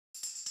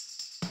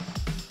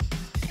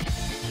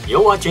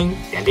You're watching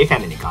Dandy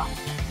Family Car.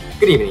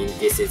 Good evening,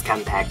 this is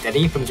Kampac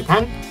Daddy from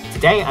Japan.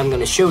 Today I'm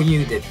going to show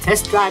you the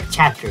test drive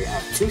chapter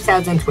of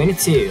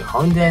 2022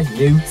 Honda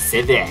new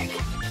Civic.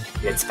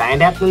 Let's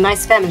find out the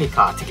nice family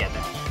car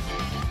together.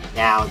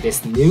 Now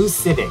this new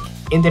Civic,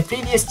 in the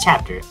previous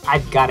chapter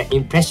I've got an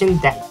impression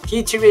that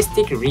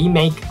futuristic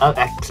remake of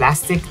a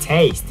classic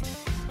taste.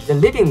 The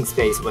living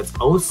space was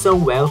also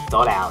well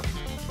thought out.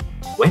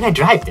 When I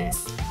drive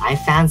this, I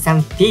found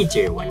some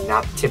features were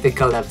not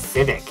typical of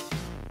Civic.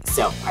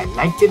 So I'd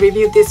like to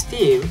review this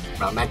view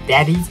from a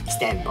daddy's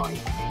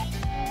standpoint.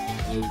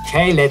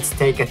 Okay, let's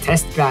take a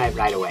test drive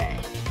right away.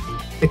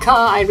 The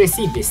car I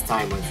received this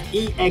time was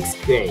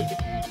EX grade,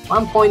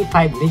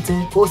 1.5 liter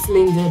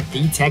 4-cylinder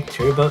VTEC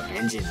turbo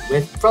engine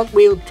with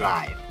front-wheel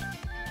drive.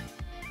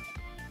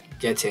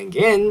 Getting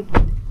in.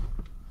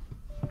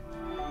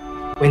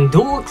 When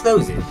door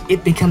closes,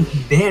 it becomes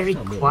very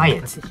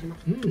quiet.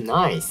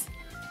 Nice.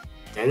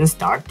 Then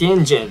start the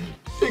engine.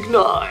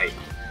 Ignite.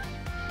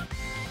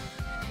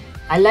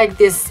 I like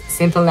this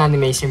simple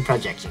animation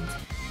projection.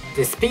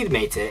 The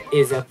speedometer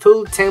is a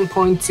full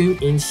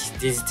 10.2-inch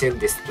digital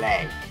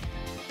display.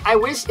 I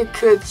wish it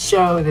could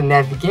show the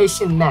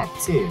navigation map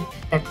too,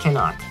 but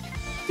cannot.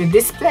 The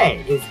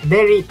display is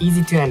very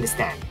easy to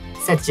understand,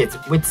 such as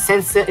which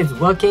sensor is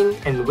working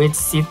and which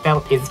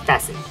seatbelt is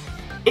fastened.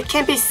 It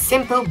can be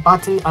simple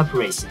button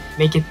operation,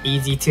 make it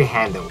easy to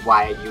handle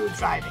while you're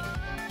driving.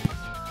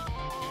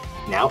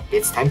 Now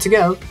it's time to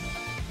go.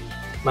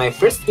 My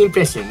first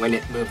impression when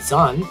it moves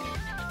on,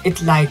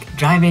 it's like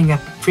driving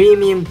a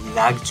premium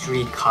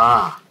luxury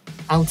car.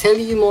 I'll tell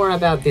you more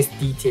about these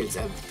details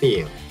of the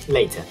feel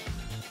later.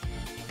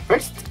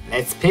 First,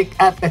 let's pick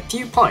up a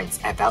few points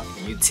about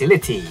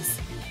utilities.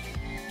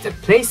 The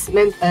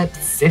placement of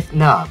shift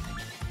knob.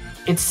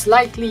 It's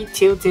slightly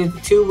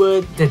tilted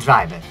toward the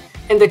driver,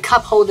 and the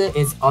cup holder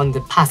is on the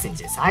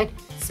passenger side,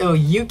 so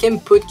you can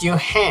put your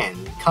hand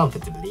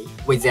comfortably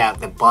without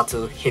the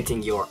bottle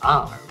hitting your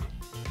arm.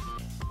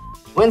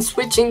 When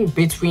switching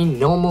between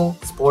normal,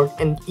 sport,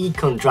 and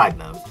econ drive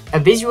mode, a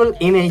visual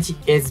image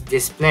is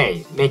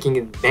displayed, making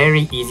it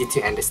very easy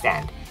to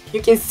understand.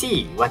 You can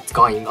see what's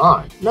going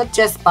on, not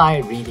just by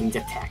reading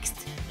the text.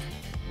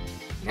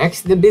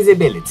 Next, the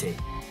visibility.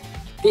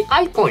 The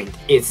eye point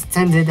is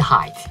standard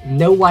height,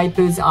 no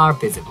wipers are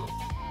visible,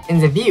 and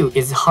the view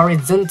is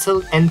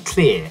horizontal and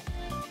clear.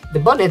 The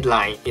bonnet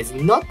line is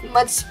not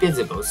much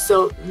visible,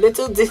 so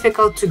little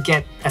difficult to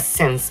get a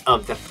sense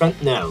of the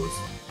front nose.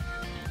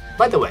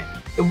 By the way,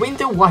 the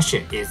window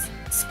washer is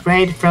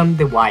sprayed from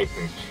the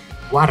wiper.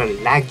 What a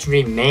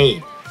luxury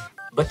made!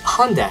 But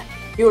Honda,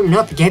 you're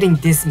not getting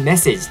this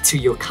message to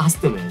your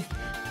customers.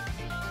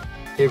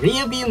 The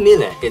rear view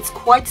mirror is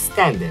quite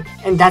standard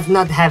and does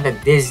not have a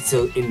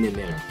digital in the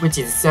mirror, which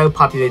is so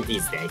popular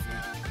these days.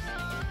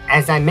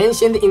 As I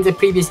mentioned in the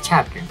previous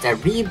chapter, the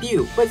rear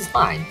view was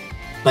fine,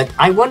 but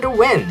I wonder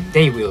when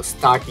they will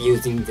start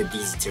using the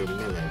digital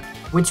mirror,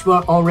 which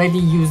were already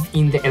used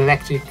in the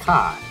electric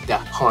car, the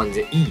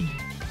Honda E.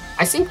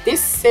 I think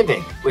this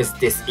Civic with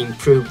this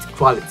improved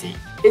quality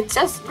is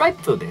just right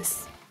for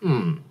this.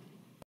 The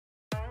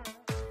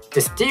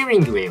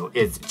steering wheel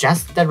is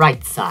just the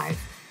right size,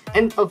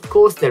 and of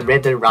course the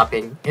leather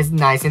wrapping is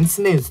nice and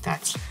smooth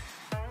touch.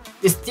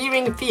 The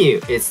steering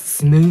feel is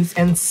smooth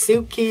and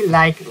silky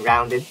like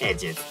rounded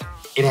edges.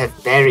 It has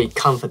very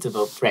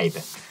comfortable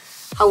flavor.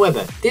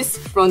 However, this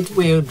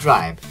front-wheel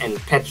drive and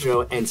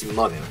petrol engine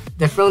model,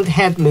 the front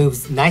head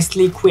moves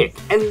nicely quick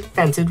and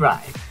fun to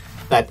drive.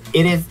 But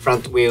it is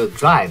front-wheel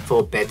drive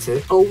for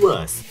better or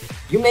worse.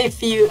 You may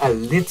feel a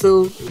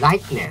little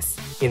lightness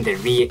in the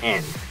rear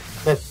end,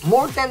 but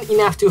more than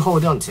enough to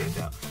hold on to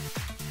though.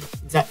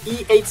 The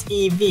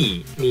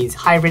EHEV means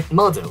hybrid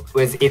model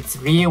with its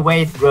rear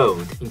weight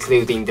load,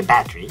 including the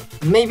battery,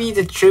 may be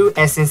the true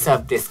essence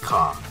of this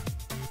car.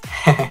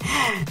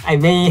 I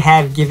may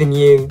have given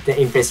you the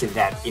impression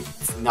that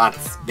it's not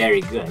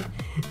very good,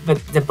 but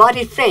the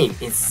body frame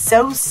is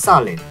so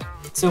solid.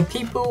 So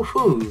people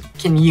who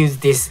can use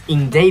this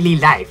in daily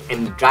life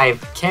and drive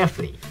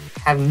carefully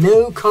have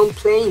no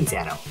complaints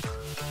at all.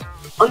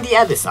 On the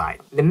other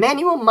side, the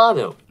manual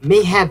model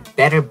may have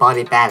better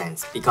body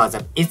balance because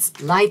of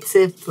its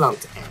lighter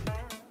front end.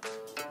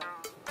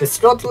 The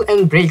throttle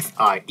and brakes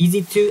are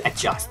easy to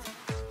adjust,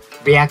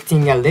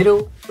 reacting a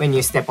little when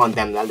you step on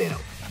them a little.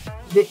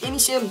 The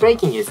initial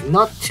braking is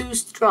not too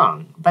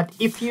strong, but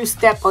if you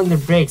step on the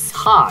brakes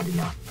hard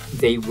enough,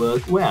 they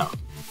work well.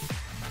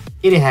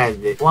 It has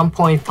the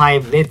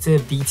 1.5 liter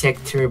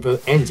VTEC turbo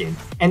engine,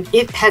 and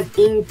it has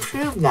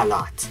improved a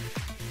lot.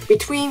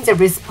 Between the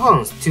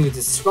response to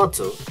the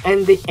throttle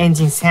and the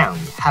engine sound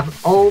have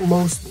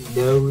almost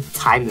no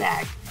time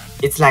lag.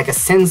 It's like a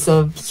sense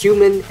of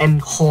human and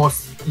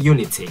horse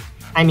unity.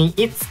 I mean,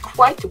 it's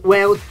quite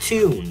well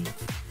tuned.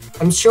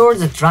 I'm sure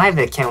the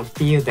driver can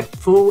feel the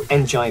full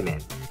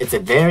enjoyment. It's a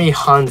very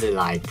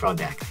Honda-like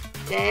product.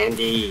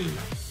 Dandy!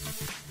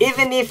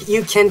 Even if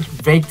you can't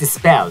break the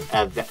spell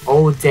of the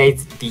old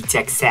days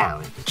VTEC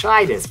sound,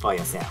 try this for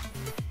yourself.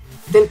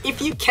 Then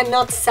if you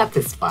cannot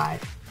satisfy,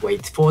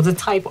 wait for the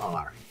Type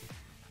R.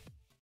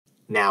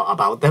 Now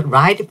about the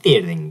ride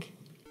feeling.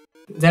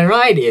 The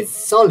ride is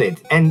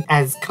solid and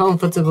as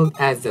comfortable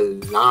as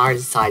a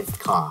large-sized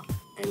car,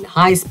 and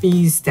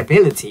high-speed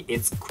stability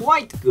is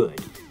quite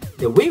good.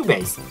 The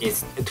wheelbase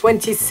is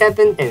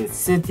 27 and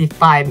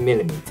 35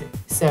 mm,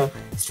 so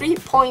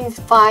 3.5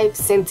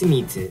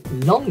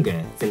 cm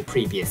longer than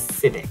previous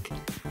Civic.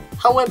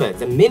 However,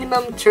 the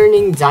minimum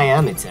turning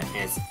diameter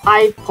is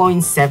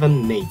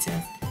 5.7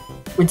 meters,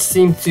 which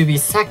seems to be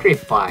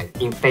sacrificed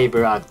in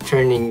favor of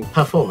turning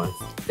performance.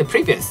 The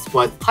previous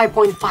was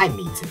 5.5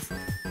 meters.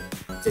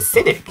 The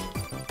Civic,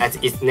 as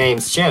its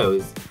name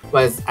shows,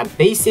 was a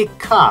basic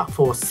car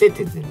for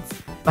citizens,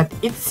 but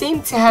it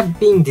seemed to have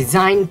been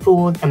designed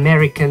for the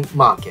American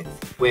market,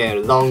 where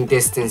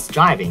long-distance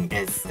driving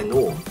is the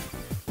norm.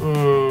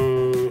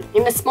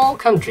 In a small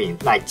country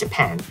like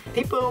Japan,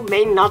 people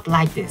may not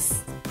like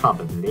this,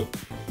 probably.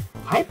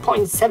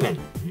 5.7.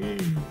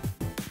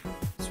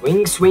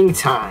 Swing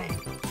time.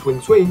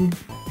 Swing.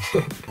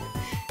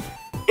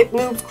 It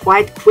moved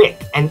quite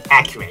quick and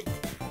accurate.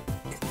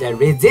 The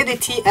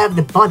rigidity of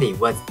the body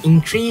was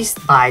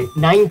increased by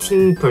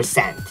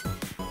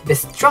 19%. The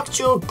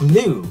structural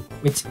glue,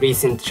 which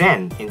recent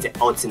trend in the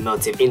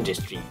automotive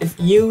industry, is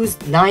used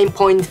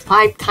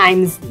 9.5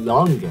 times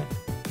longer.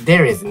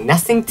 There is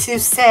nothing to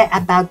say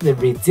about the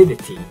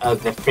rigidity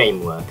of the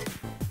framework.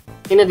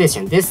 In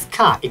addition, this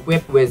car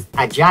equipped with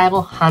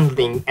Agile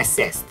Handling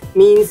Assist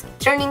means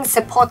turning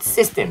support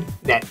system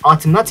that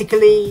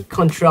automatically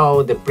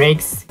control the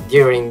brakes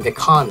during the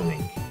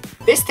cornering.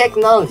 This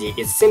technology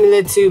is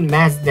similar to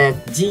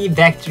Mazda's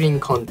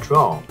G-vectoring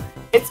control.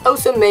 It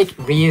also makes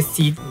rear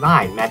seat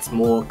ride much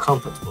more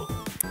comfortable.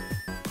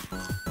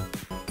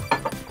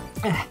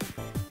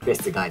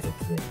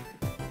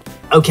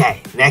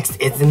 Okay,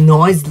 next is the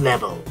noise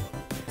level.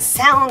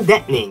 Sound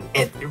deadening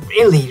is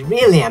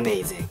really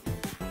amazing.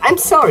 I'm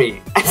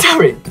sorry,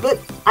 but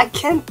I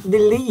can't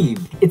believe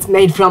it's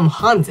made from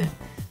Honda.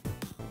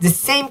 The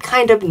same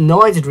kind of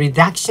noise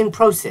reduction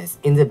process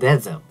in the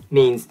bezel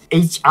means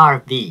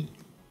HRV.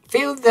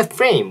 Fill the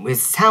frame with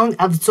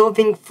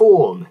sound-absorbing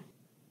foam.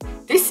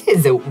 This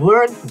is a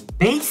world's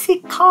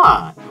basic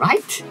car,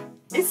 right?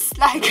 It's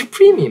like a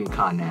premium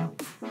car now.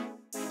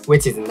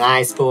 Which is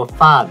nice for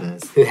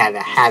fathers who have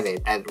a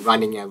habit of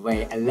running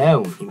away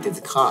alone into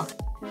the car.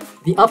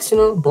 The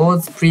optional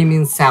Bose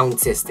premium sound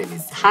system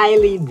is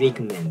highly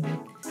recommended.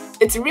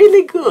 It's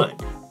really good.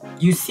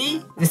 You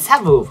see, the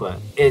subwoofer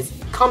is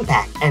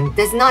compact and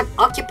does not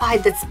occupy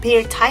the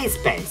spare tire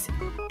space.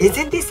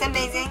 Isn't this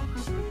amazing?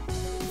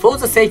 For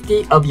the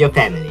safety of your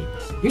family,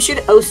 you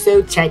should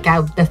also check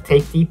out the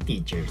safety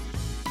features.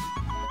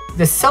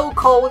 The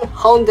so-called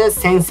Honda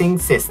Sensing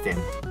System,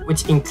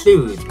 which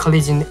includes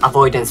collision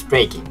avoidance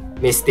braking,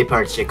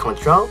 misdeparture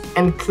control,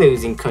 and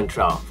cruising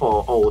control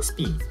for all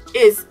speeds,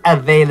 is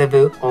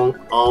available on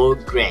all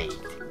grades.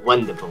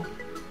 Wonderful!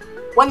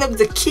 One of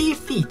the key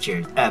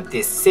features of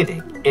this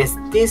Civic is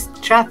this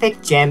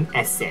Traffic Jam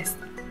Assist,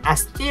 a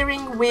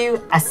steering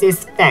wheel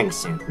assist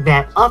function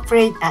that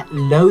operates at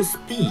low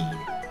speed.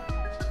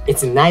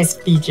 It's a nice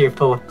feature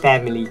for a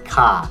family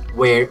car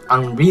where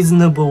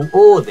unreasonable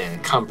orders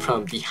come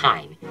from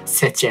behind,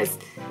 such as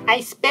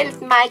 "I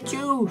spilled my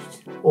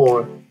juice"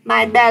 or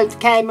 "my belt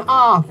came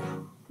off."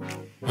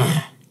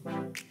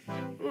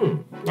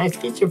 Nice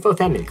feature for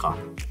family car.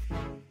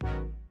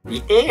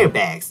 The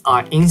airbags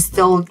are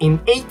installed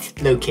in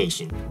 8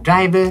 locations: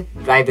 driver,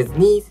 driver's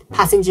knee,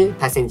 passenger,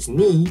 passenger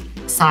knee,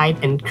 side,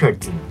 and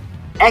curtain.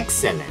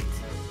 Excellent!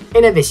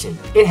 In addition,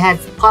 it has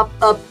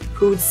pop-up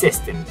hood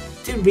system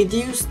to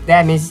reduce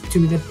damage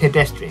to the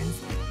pedestrians.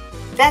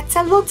 That's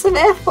a lot of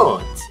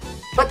effort!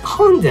 But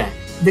Honda,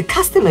 the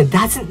customer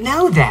doesn't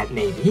know that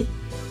maybe.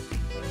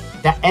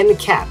 The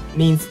NCAP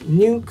means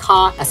New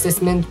Car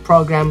Assessment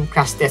Program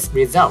crash test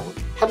results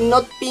have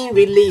not been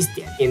released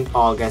yet in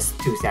August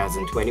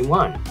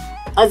 2021.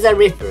 As a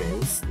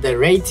reference, the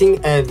rating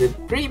of the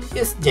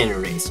previous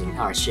generation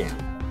are shown.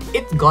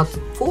 It got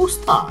 4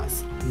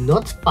 stars,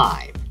 not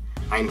 5.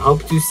 I'm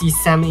hope to see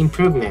some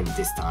improvement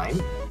this time.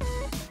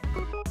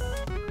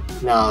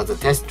 Now the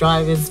test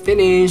drive is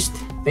finished.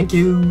 Thank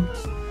you.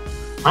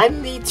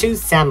 Finally, to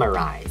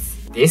summarize,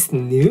 this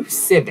new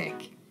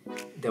Civic,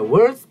 the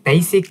world's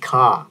basic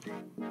car.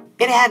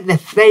 It had the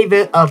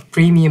flavor of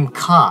premium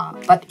car,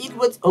 but it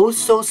was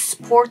also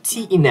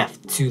sporty enough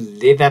to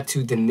live up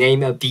to the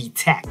name of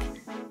B-Tech.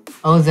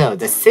 Although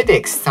the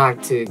Civics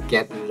start to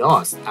get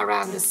lost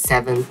around the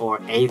 7th or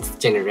 8th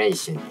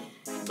generation,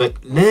 but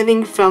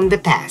learning from the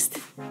past,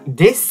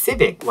 this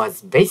Civic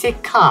was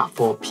basic car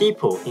for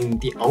people in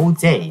the old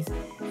days,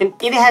 and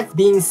it has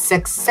been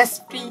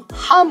successfully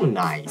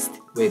harmonized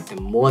with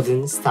the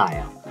modern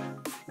style.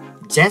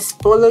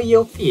 Just follow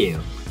your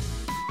feel.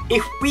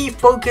 If we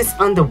focus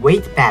on the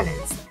weight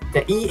balance,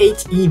 the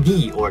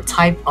EHEV or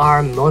Type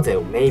R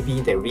model may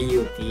be the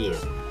real deal.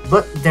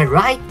 But the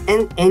right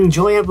and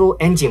enjoyable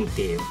engine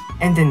feel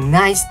and the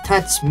nice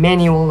touch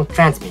manual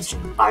transmission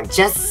are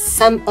just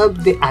some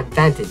of the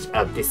advantages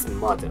of this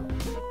model.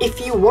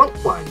 If you want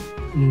one,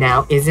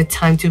 now is the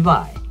time to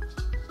buy.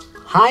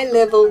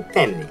 High-level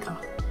family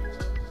car.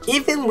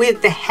 Even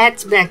with the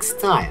hatchback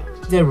style,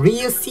 the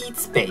rear seat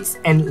space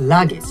and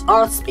luggage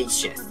are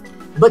spacious.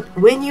 But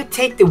when you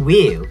take the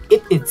wheel,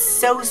 it is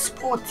so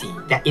sporty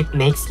that it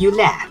makes you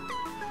laugh.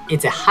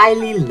 It's a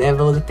highly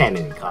leveled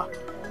family car.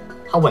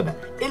 However,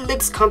 it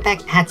looks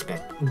compact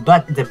hatchback,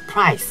 but the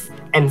price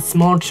and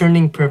small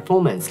turning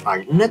performance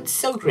are not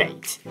so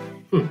great.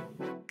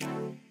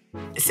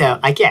 So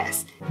I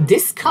guess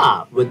this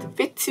car would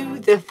fit to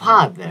the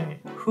father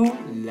who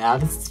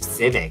loves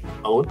Civic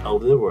all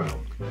over the world.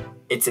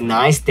 It's a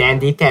nice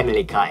dandy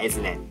family car,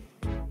 isn't it?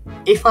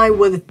 If I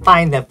would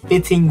find a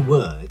fitting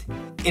word,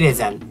 it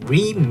is a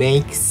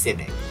remake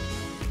Civic.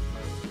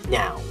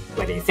 Now,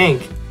 what do you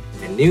think?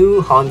 The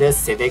new Honda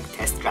Civic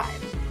test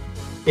drive.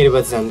 It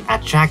was an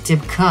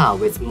attractive car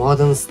with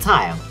modern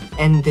style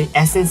and the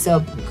essence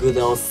of good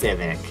old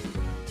Civic.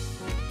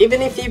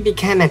 Even if you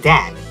become a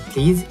dad,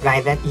 please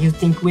write that you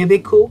think will be a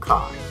cool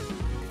car.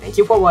 Thank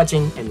you for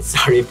watching and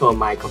sorry for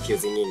my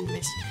confusing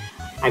English.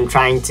 I'm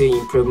trying to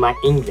improve my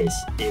English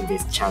in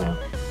this channel.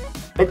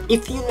 But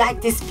if you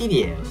like this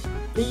video,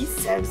 please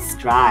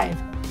subscribe.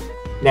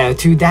 Now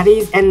to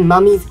daddies and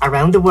mummies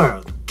around the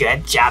world,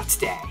 good job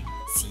today.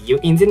 See you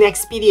in the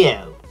next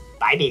video.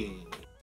 Bye dude.